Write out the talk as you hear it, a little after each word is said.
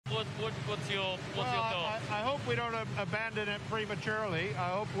What's your thought? I hope we don't abandon it prematurely. I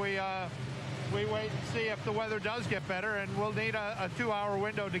hope we wait and see if the weather does get better, and we'll need a 2-hour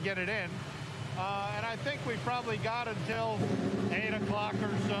window to get it in. And I think we probably got until 8 o'clock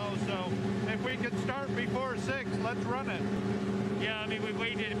or so. So if we can start before 6, let's run it. Yeah, I mean, we've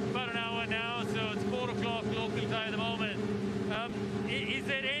waited about an hour now, so it's 4 o'clock local time at the moment. Is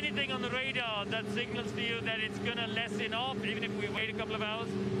there anything on the radar that signals to you that it's going to lessen off, even if we wait a couple of hours?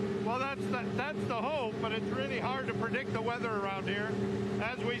 Well, that's the hope, but it's really hard to predict the weather around here.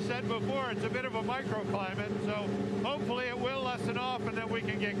 As we said before, it's a bit of a microclimate, so hopefully it will lessen off and then we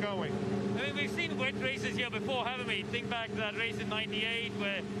can get going. I mean, we've seen wet races here before, haven't we? Think back to that race in '98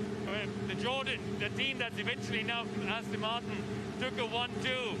 where the team that's eventually now Aston Martin, took a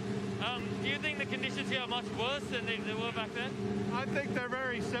 1-2. Do you think the conditions here are much worse than they were back then? I think they're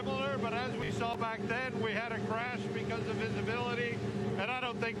very similar, but as we saw back then, we had a crash because of visibility, and I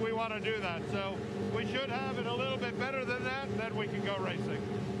don't think we want to do that. So we should have it a little bit better than that, and then we can go racing.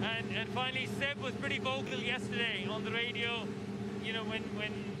 And finally, Seb was pretty vocal yesterday on the radio, you know, when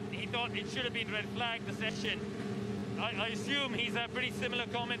he thought it should have been red flag, the session. I assume he's had pretty similar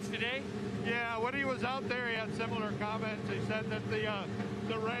comments today? Yeah, when he was out there, he had similar comments. He said that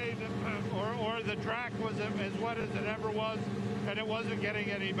the rain or the track was as wet as it ever was, and it wasn't getting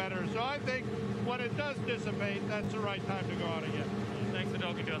any better. So I think when it does dissipate, that's the right time to go out again. Thanks for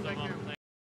talking to us. Thank you.